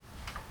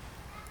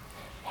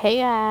Hey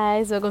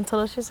guys, welcome to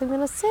Lucious and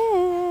Gonna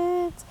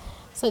Sit.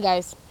 So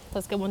guys,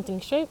 let's get one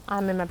thing straight.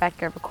 I'm in my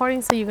backyard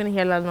recording, so you're gonna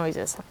hear a lot of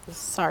noises.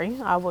 Sorry,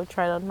 I will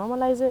try to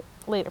normalize it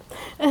later.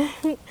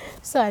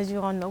 So as you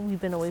all know, we've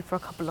been away for a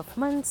couple of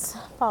months,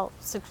 about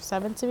 6 or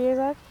 7 to be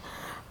exact.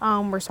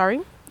 We're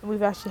sorry.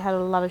 We've actually had a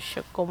lot of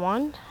shit go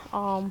on.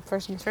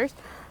 First things first,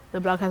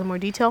 the blog has more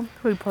detail.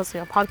 We're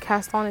posting a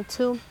podcast on it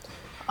too.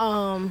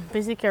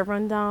 Basically a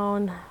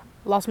rundown,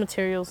 lost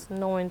materials,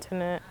 no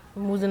internet,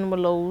 moving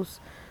with lows,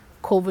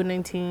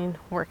 COVID-19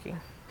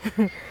 working.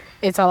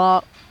 It's a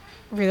lot.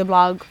 Read the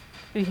blog,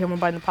 you hear more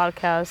about the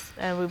podcast,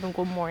 and we've been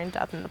going more in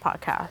depth in the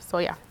podcast. So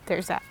yeah,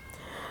 there's that.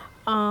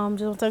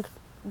 Just want to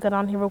get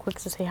on here real quick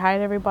to say hi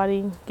to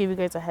everybody, give you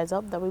guys a heads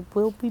up that we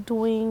will be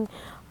doing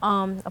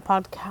a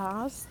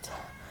podcast.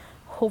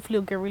 Hopefully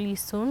it'll get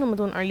released soon. I'm gonna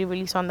do an early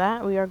release on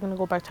that. We are gonna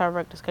go back to our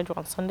regular schedule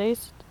on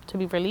Sundays to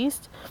be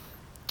released.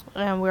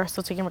 And we are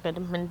still taking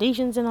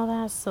recommendations and all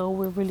that, so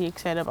we're really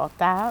excited about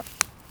that.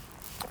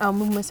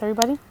 We miss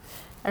everybody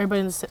in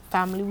the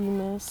family. We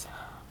miss,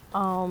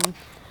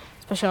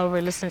 especially all of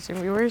our listeners and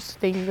viewers.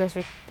 Thank you guys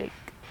for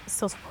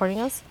still supporting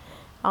us.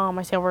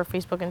 I see our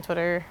Facebook and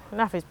Twitter,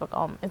 not Facebook,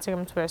 Instagram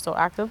and Twitter are still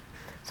active,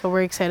 so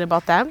we're excited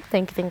about that.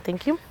 Thank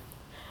you.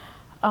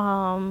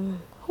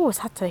 Who was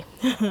hot today?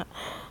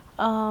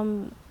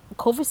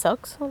 COVID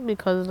sucks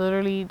because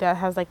literally that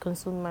has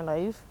consumed my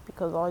life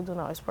because all I do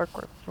now is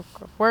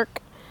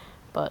work.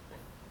 But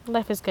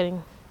life is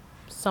getting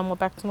somewhat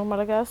back to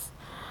normal, I guess.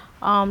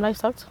 Life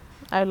sucked.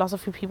 I lost a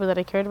few people that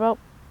I cared about.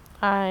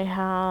 I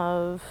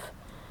have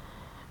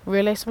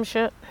realized some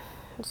shit,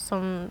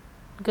 some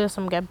good,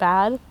 some get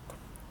bad.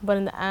 But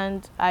in the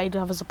end, I do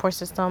have a support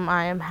system.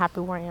 I am happy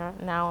where I am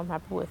now. I'm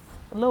happy with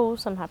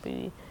Lowe's. I'm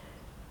happy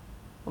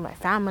with my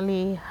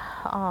family.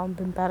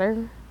 Been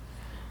better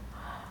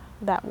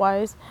that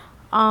wise.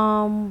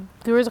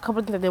 There is a couple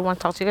of things that they want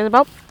to talk to you guys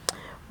about.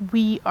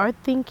 We are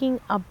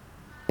thinking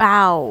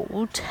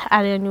about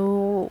adding a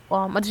new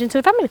addition to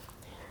the family.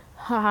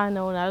 Haha,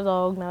 no, not a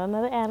dog, not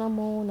another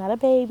animal, not a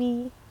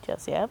baby,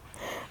 just yet.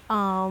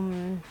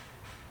 We're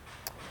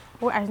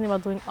actually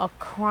about doing a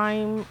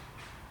crime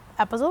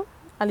episode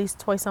at least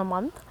twice a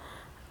month.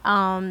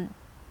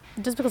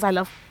 Just because I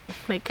love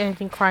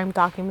anything crime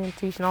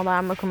documentation, all that.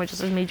 I'm a criminal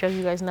justice major, as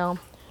you guys know.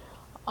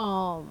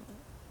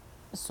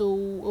 So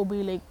it'll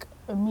be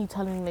me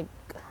telling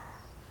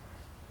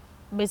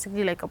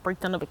basically a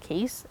breakdown of a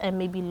case, and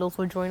maybe Los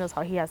will join us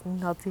how he has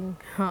nothing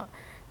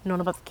known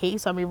about the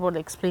case. So I'm able to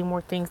explain more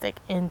things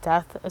in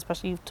depth,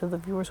 especially to the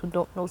viewers who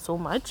don't know so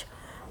much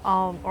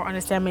or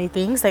understand many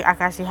things. I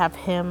can actually have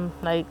him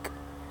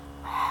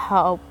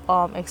help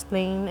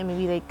explain and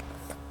maybe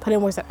put in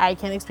words that I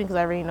can't explain because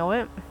I already know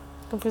it.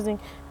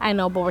 Confusing, I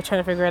know, but we're trying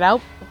to figure it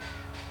out.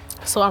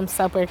 So I'm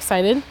super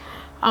excited.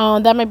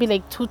 That might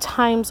be 2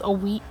 times a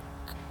week,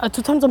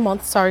 2 times a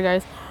month. Sorry,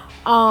 guys.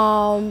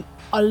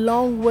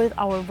 Along with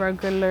our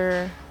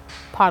regular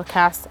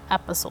podcast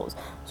episodes.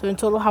 So in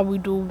total, how we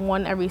do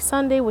one every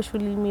Sunday, which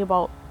would leave me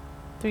about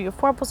 3 or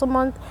 4 episodes a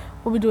month.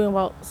 We'll be doing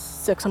about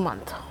 6 a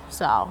month.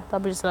 So that'll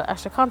be just an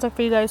extra content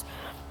for you guys.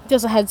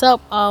 Just a heads up.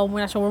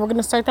 We're not sure when we're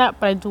gonna start that,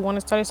 but I do want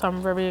to start it, so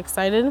I'm very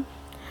excited.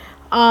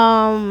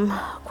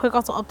 Quick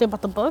also update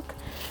about the book.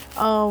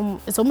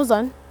 It's almost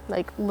done.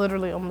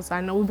 Literally almost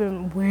done. I know we've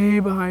been way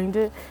behind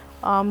it.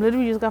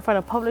 Literally just gotta find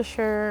a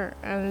publisher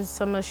and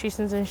some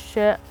illustrations and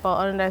shit, but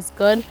other than that, it's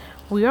good.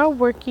 We are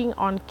working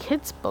on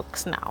kids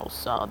books now,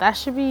 so that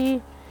should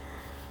be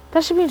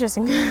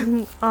interesting.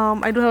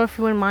 I do have a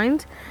few in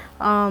mind.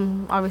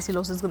 Obviously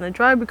Los is gonna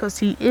draw because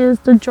he is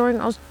the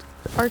drawing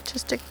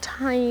artistic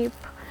type,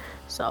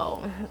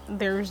 so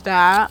there's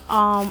that.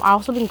 I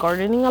also been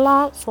gardening a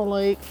lot, so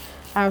I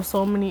have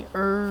so many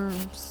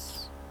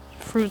herbs,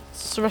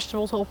 fruits,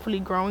 vegetables hopefully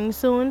growing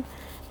soon.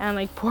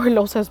 And poor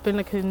Los has been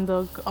in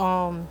the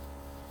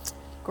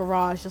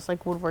garage just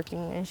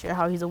woodworking and shit,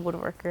 how he's a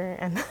woodworker,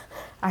 and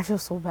I feel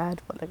so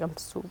bad, but I'm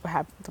super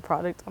happy with the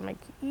product. I'm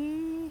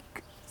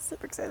eek,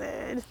 super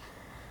excited.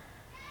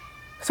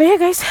 So yeah,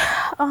 guys,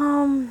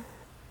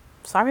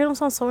 sorry I don't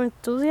sound so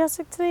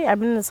enthusiastic today. I've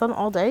been in the sun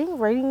all day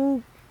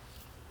writing,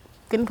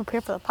 getting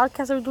prepared for the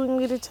podcast we're doing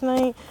later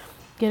tonight,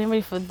 getting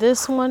ready for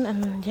this one,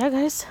 and yeah,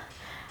 guys,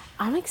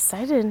 I'm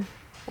excited.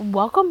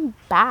 Welcome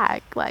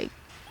back.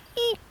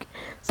 Eek.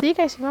 So you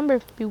guys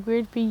remember, be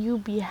weird, be you,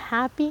 be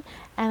happy,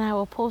 and I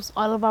will post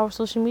all of our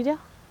social media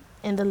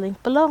in the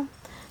link below.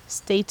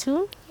 Stay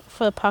tuned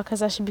for the podcast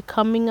that should be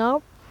coming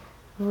up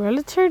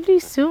relatively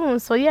soon.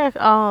 So yeah,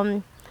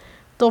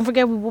 don't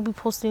forget we will be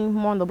posting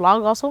more on the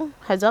blog also.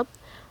 Heads up.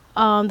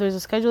 There's a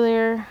schedule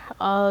there.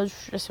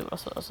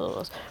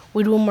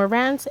 We're doing more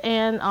rants,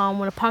 and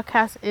when the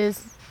podcast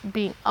is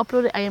being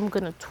uploaded, I am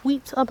gonna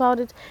tweet about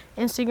it,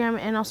 Instagram,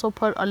 and also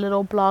put a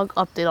little blog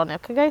update on it.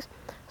 Okay, guys.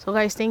 So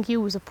guys, thank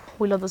you.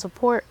 We love the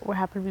support. We're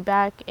happy to be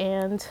back,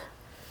 and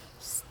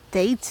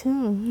stay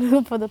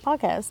tuned for the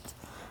podcast.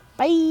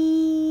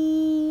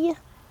 Bye.